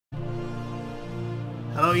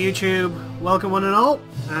Hello YouTube, welcome one and all,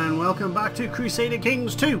 and welcome back to Crusader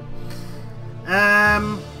Kings II.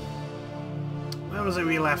 Where was it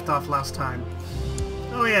we left off last time?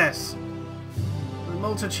 Oh yes, the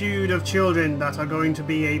multitude of children that are going to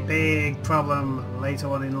be a big problem later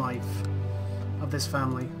on in life of this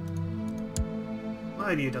family. Why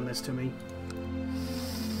have you done this to me?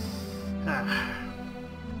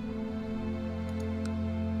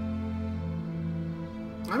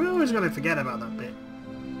 I'm always going to forget about that bit.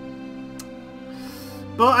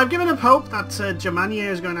 But I've given up hope that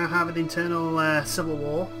Germania is going to have an internal civil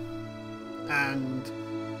war and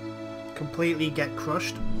completely get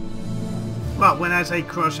crushed. Well, when I say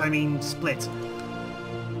crush, I mean split.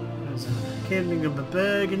 Kingdom of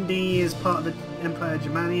Burgundy is part of the Empire of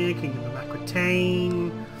Germania, Kingdom of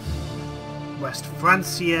Aquitaine, West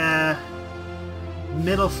Francia,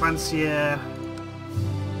 Middle Francia,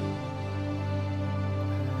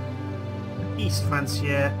 East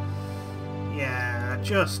Francia. Yeah,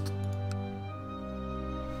 just...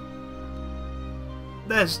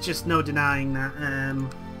 there's just no denying that.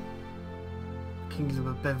 Kingdom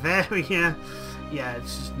of Bavaria. Yeah,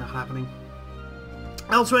 it's just not happening.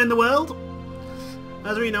 Elsewhere in the world,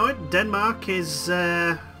 as we know it, Denmark is,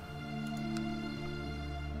 I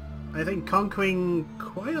think, conquering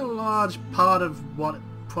quite a large part of what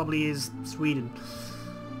probably is Sweden.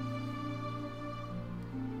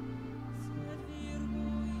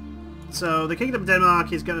 So the Kingdom of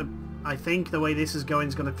Denmark is going to, I think the way this is going,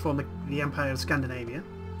 is going to form the Empire of Scandinavia.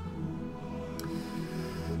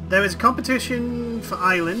 There is a competition for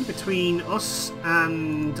Ireland between us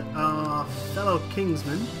and our fellow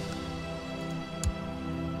kinsmen.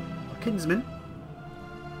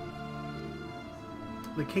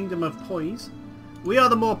 The Kingdom of Poise. We are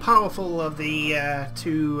the more powerful of the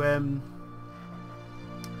two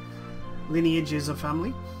lineages of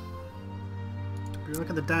family. If you look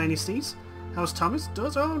at the dynasties, House Thomas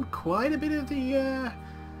does own quite a bit of the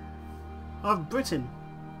of Britain,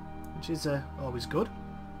 which is always good.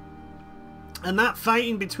 And that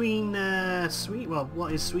fighting between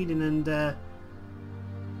what is Sweden and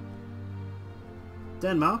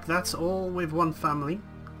Denmark, that's all with one family.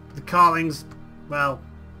 The Carlings, well,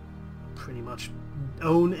 pretty much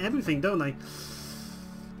own everything, don't they?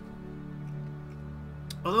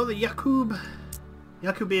 Although the Jakubib,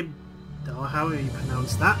 or however you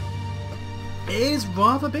pronounce that, is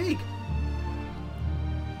rather big.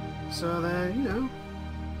 So they're, you know,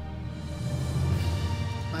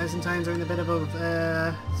 Byzantines are in a bit of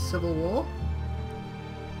a civil war.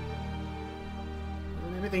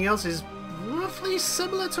 And everything else is roughly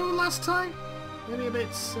similar to last time. Maybe a bit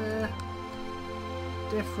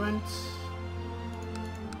different.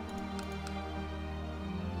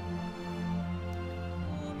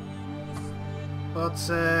 But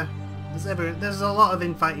there's a lot of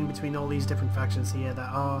infighting between all these different factions here that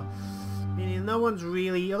are... meaning no one's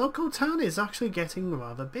really... although Khotan is actually getting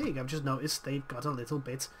rather big. I've just noticed they've got a little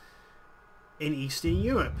bit in Eastern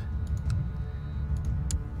Europe.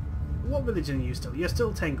 What religion are you still? You're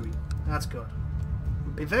still Tengri. That's good. It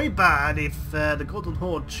would be very bad if the Golden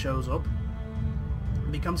Horde shows up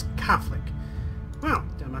and becomes Catholic. Well,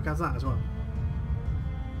 Denmark has that as well.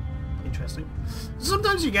 Interesting.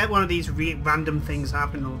 Sometimes you get one of these random things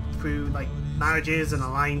happen through like marriages and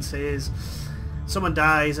alliances. Someone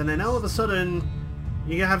dies and then all of a sudden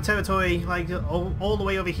you have territory like all the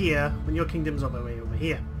way over here when your kingdom's all the way over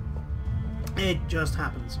here. It just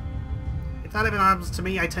happens. If that ever happens to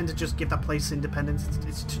me, I tend to just give that place independence.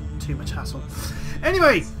 It's too much hassle.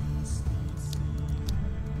 Anyway,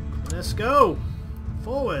 let's go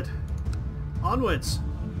forward, onwards.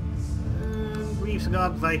 We've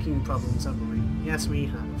got Viking problems, haven't we? Yes, we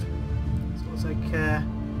have. So it's like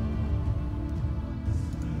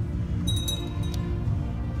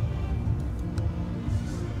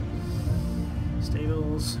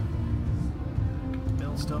stables,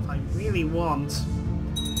 build stuff I really want.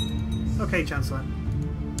 Okay, Chancellor,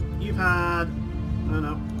 you've had... oh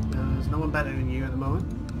no, there's no one better than you at the moment,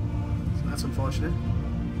 so that's unfortunate.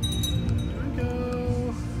 There we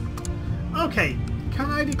go. Okay. Can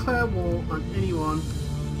I declare war on anyone?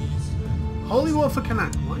 Holy war for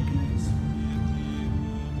Canaan. Why can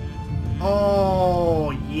I?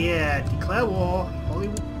 Oh yeah, declare war. Holy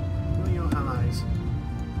war. Who are your allies?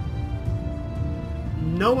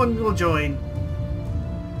 No one will join.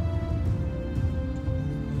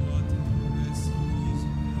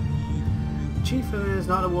 Chief is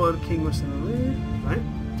not awarded king must right?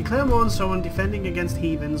 Declare war on someone defending against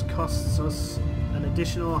heathens costs us an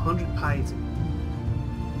additional 100 piety.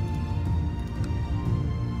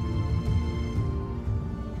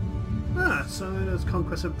 So there's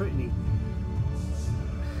conquest of Brittany.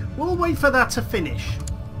 We'll wait for that to finish.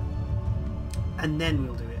 And then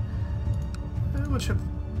we'll do it. How much of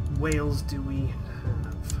Wales do we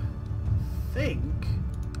have? I think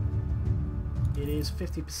it is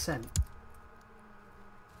 50%.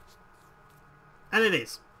 And it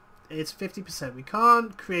is. It's 50%. We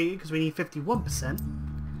can't create it because we need 51%.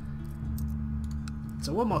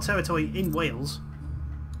 So one more territory in Wales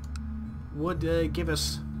would give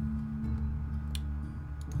us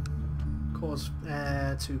cause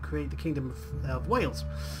to create the Kingdom of Wales.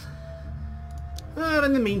 But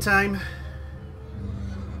in the meantime,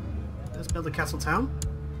 let's build a castle town.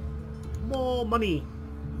 More money.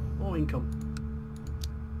 More income.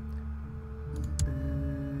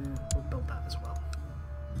 We'll build that as well.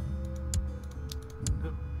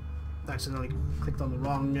 Oh, accidentally clicked on the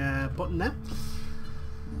wrong button there.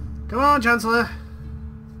 Come on, Chancellor.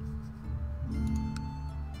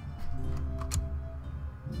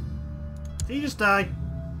 Did you just die?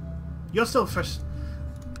 You're still first.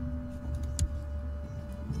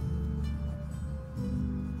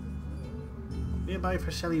 Nearby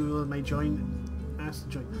for Shelley will may join. Ask to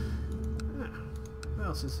join. Ah, what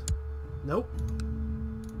else is? Nope.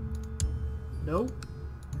 No.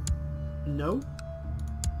 No.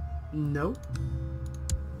 No.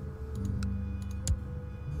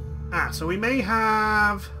 Ah, so we may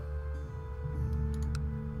have...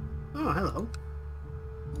 Oh, hello.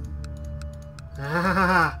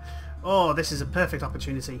 Ah, oh, this is a perfect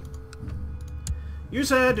opportunity. You,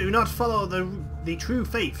 sir, do not follow the true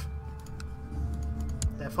faith.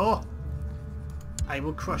 Therefore, I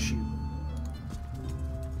will crush you.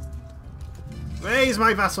 Raise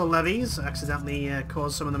my vassal levies. Accidentally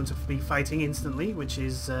caused some of them to be fighting instantly, which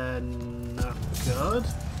is not good.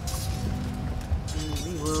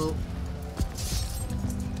 We will...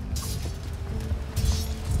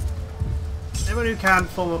 Everyone who can,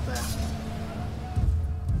 form up there.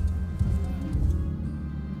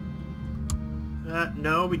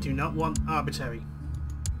 No, we do not want arbitrary.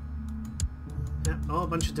 Yeah, oh, a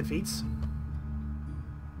bunch of defeats.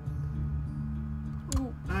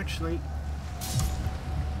 Oh, actually...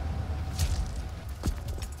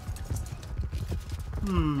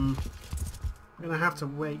 I'm gonna have to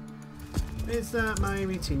wait. Is that my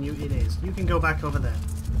retinue? It is. You can go back over there.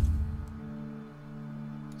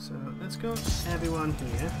 So, let's go everyone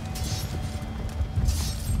here.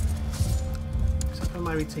 Except for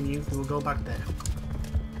my retinue, who will go back there.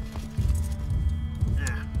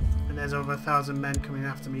 And there's over 1,000 men coming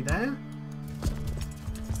after me there.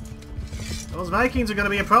 Those Vikings are going to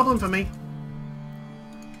be a problem for me.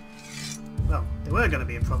 Well, they were going to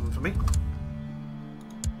be a problem for me.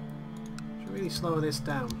 Should really slow this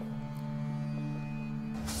down.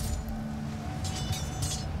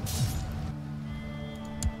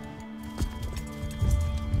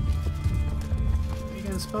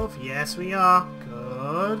 Against both? Yes, we are.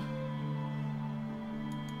 Good.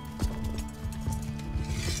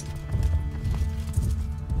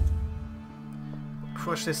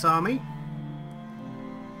 Crush this army.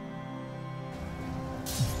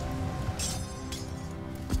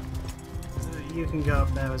 You can go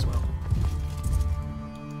up there as well.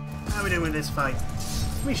 How are we doing with this fight?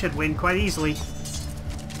 We should win quite easily.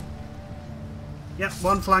 Yep,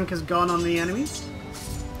 one flank has gone on the enemy.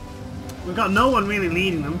 We've got no one really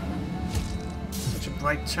leading them. Such a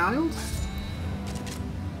bright child.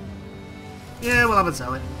 Yeah, we'll have a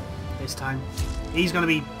zealot this time. He's going to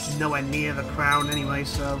be nowhere near the crown anyway,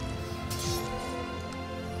 so...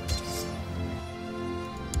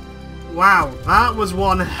 Wow, that was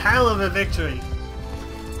one hell of a victory.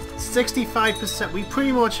 65%. We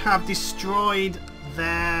pretty much have destroyed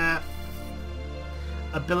their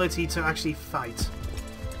ability to actually fight.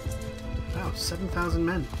 Wow, 7,000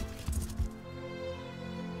 men.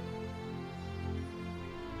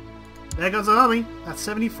 There goes the army. That's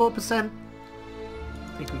 74%.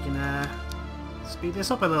 I think we can speed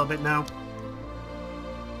this up a little bit now.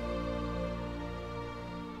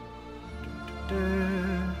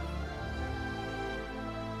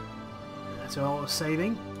 That's all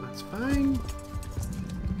saving. That's fine.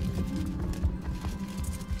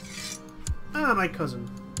 Ah, my cousin.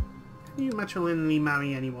 Can you matrilineally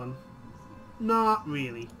marry anyone? Not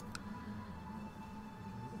really.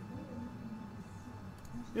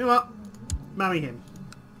 You know what? Marry him.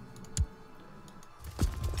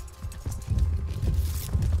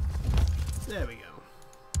 There we go.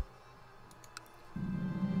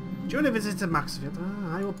 During a visit to Maxfield,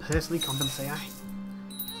 I will personally compensate.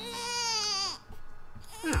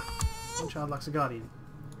 One child lacks a guardian.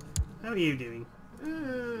 How are you doing?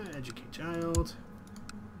 Educate child.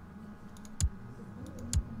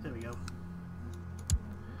 There we go.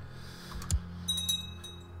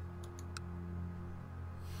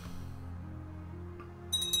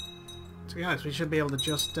 To be honest, we should be able to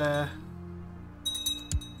just... Oh,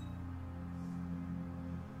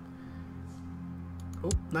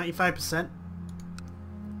 95%.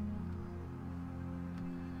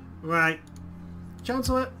 Right.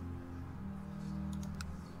 Chancellor,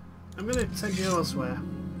 I'm going to send you elsewhere.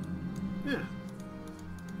 Yeah.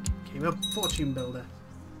 Came up fortune builder.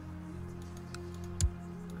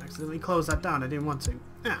 Accidentally closed that down. I didn't want to.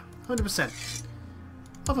 Yeah, 100%.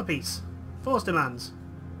 Offer peace. Force demands.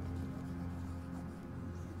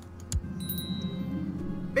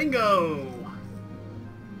 Bingo!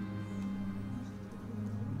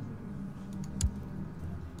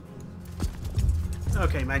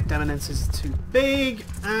 Okay, my dominance is too big,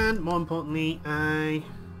 and more importantly,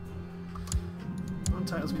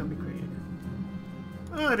 non-titles can be created.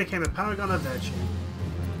 Oh, I became a paragon of virtue.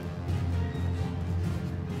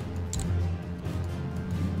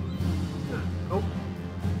 Oh,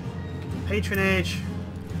 patronage,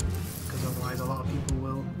 because otherwise a lot of people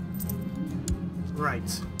will.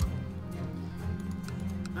 Right.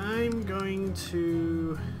 I'm going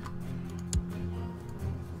to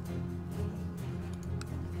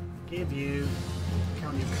give you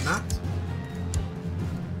Count you cannot.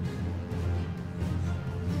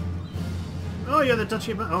 Oh, you're the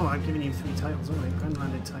Duchy of... Oh, I've given you 3 titles. Alright, Grand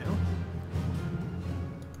Landed title.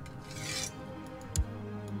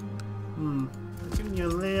 I've given you a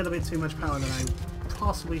little bit too much power than I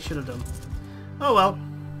possibly should have done. Oh well.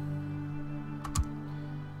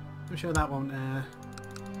 I'm sure that won't...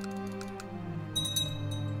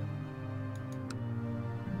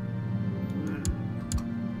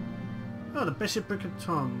 Oh, the Bishopric of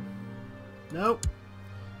Tom. Nope.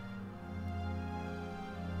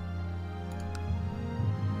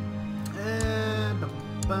 Oh.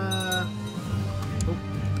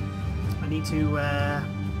 I need to,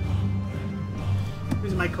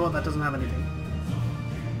 use my court that doesn't have anything.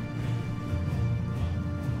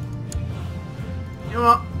 You know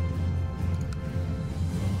what?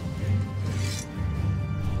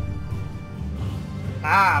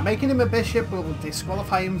 Ah, making him a bishop will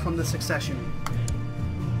disqualify him from the succession.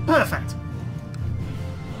 Perfect.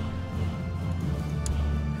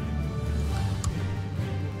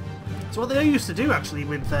 So what they used to do actually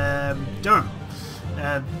with Durham,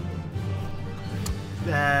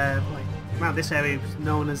 like this area was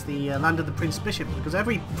known as the land of the Prince Bishop, because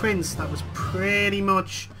every prince that was pretty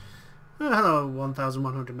much, oh, hello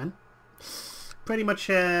 1,100 men, pretty much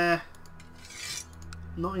not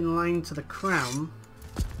in line to the crown.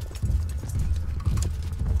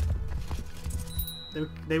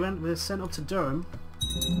 They were sent up to Durham,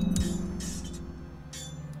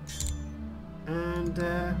 and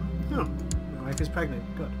oh, my wife is pregnant.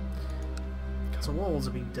 Good. Castle walls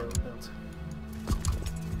are being built.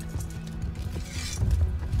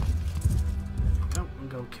 Oh, we'll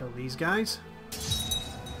go kill these guys.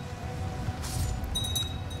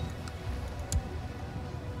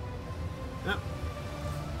 Oh.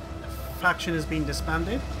 The faction has been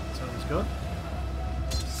disbanded. Sounds good.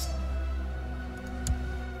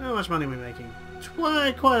 How much money are we making?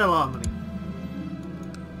 Quite a lot of money.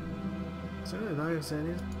 So, like I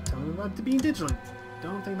said, tell me about being digital.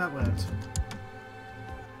 Don't think that worked.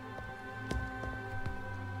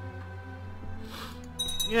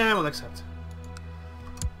 Yeah, we'll accept.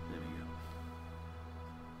 There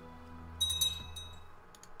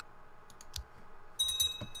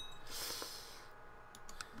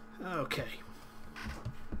we go. Okay.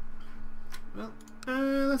 Well,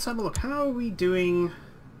 let's have a look. How are we doing?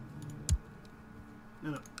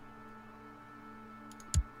 No.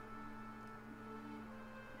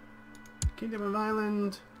 Kingdom of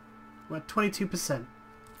Ireland, we're at 22%.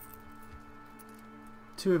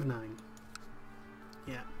 2 of 9.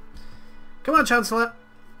 Yeah. Come on, Chancellor!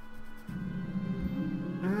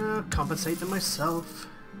 I'll compensate them myself.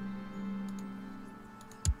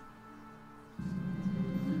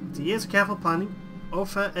 After years of careful planning,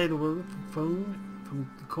 Ofer Edelwald from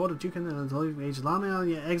the court of Duke and the Age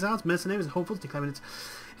Army, exiles, mercenaries, and hopefuls, declaring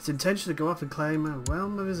its intention to go off and claim a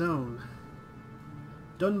realm of his own.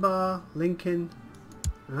 Dunbar, Lincoln.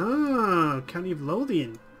 Ah, County of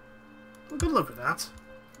Lothian. Well, good luck with that.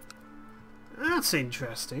 That's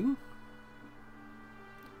interesting.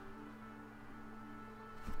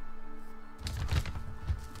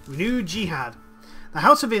 Renewed jihad. The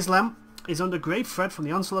House of Islam is under grave threat from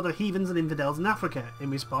the onslaught of heathens and infidels in Africa. In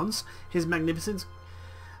response, His Magnificence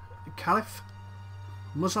Caliph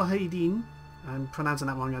Mujahideen, I'm pronouncing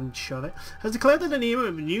that wrong, I'm sure of it, has declared that an era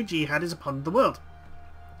of renewed jihad is upon the world.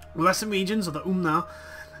 The western regions of the Ummah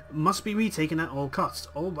must be retaken at all costs.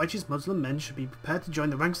 All righteous Muslim men should be prepared to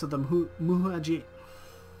join the ranks of the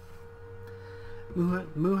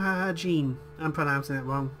Muhajin. I'm pronouncing it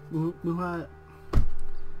wrong.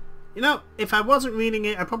 You know, if I wasn't reading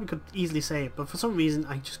it, I probably could easily say it, but for some reason,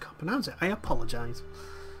 I just can't pronounce it. I apologise.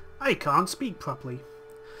 I can't speak properly.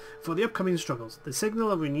 For the upcoming struggles, the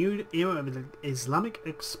signal of a renewed era of Islamic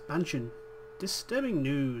expansion. Disturbing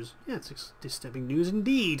news. Yeah, it's disturbing news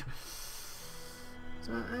indeed.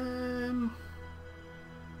 So,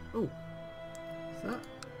 oh. Is that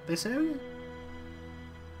this area?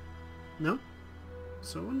 No?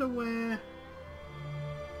 So I wonder where...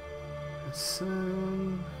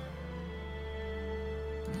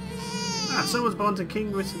 someone's born to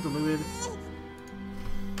King Richard the Lurid.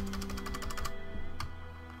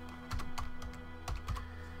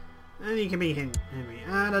 And he can be Henry.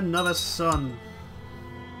 And another son.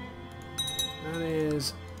 That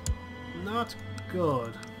is not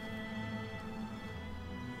good.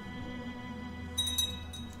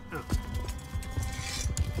 Oh.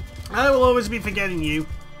 I will always be forgetting you.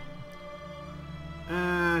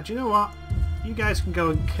 Do you know what? You guys can go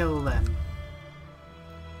and kill them.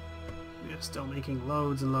 We're still making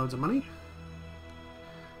loads and loads of money.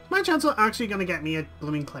 Is my chancellor actually going to get me a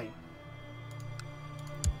blooming claim?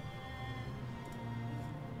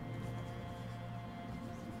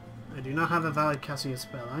 I do not have a valid Cassius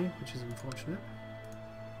spell, which is unfortunate.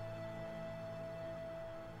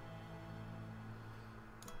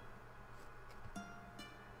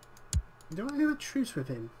 Do I have a truce with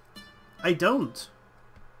him? I don't.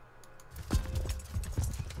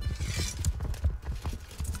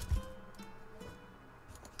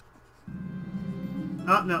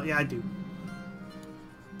 Oh, no, yeah, I do.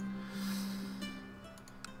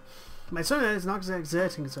 My son is not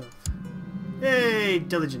exerting himself. Yay,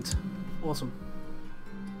 diligent. Awesome.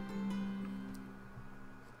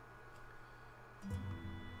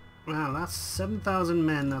 Wow, that's 7,000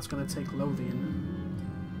 men that's going to take Lothian.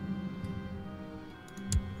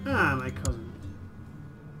 Ah, my cousin.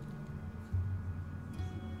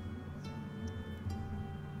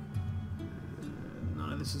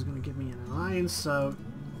 None of this is going to give me an alliance, so...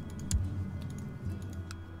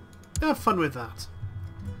 have fun with that.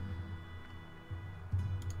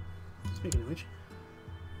 Speaking of which...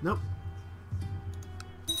 Nope.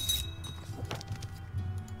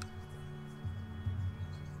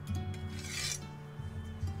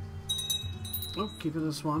 Oh, Keeper of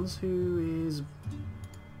the Swans, who is...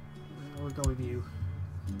 We'll go with you.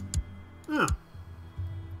 Oh.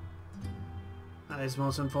 That is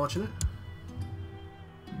most unfortunate.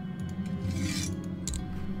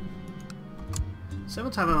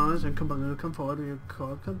 Several tavern owners and company will come forward with your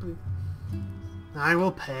core company. I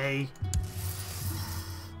will pay.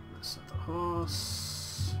 That's not the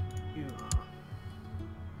horse. You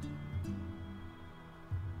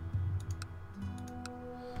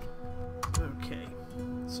are. Okay.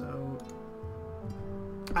 So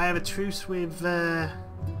I have a truce with the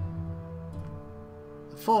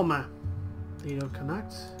former leader of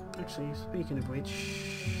Connect. Actually, speaking of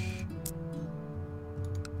which,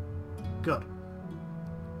 good.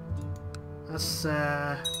 That's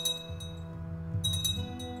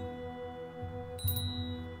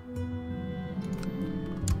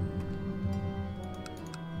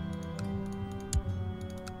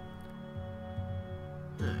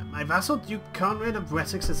my vassal Duke Conrad of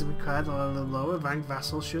Heretics is required, while the lower ranked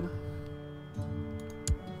vassal should.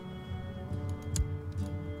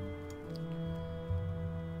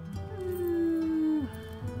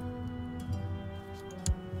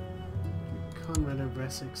 Conrad of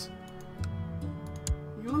Heretics.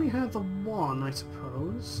 You only have the one, I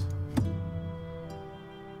suppose.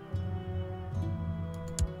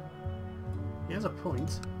 He has a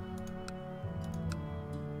point.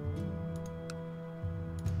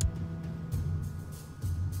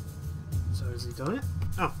 So has he done it?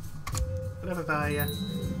 Oh. Whatever if I...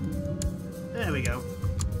 There we go.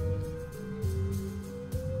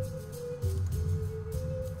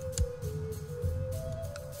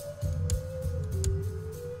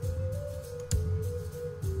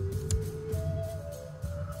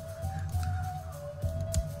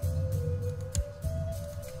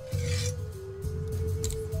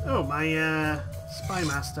 Oh, my spy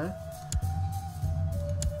master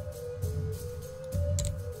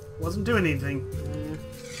wasn't doing anything.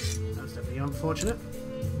 That's definitely unfortunate.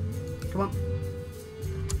 Come on.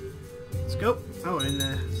 Let's go. Oh, we're in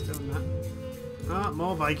there. Still in that. Ah,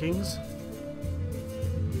 more Vikings.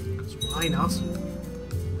 Because why not?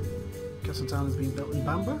 Castletown has been built in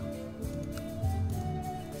Bamborough.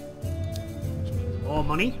 Which means more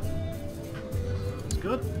money. That's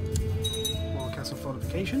good. Castle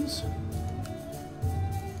fortifications.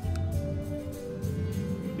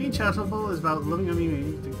 Being charitable is about loving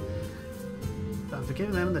only. and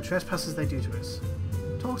forgive them the trespasses they do to us.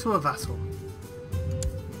 Talk to a vassal.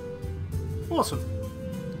 Awesome.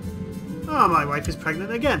 Oh, my wife is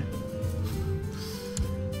pregnant again.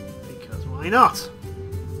 Because why not?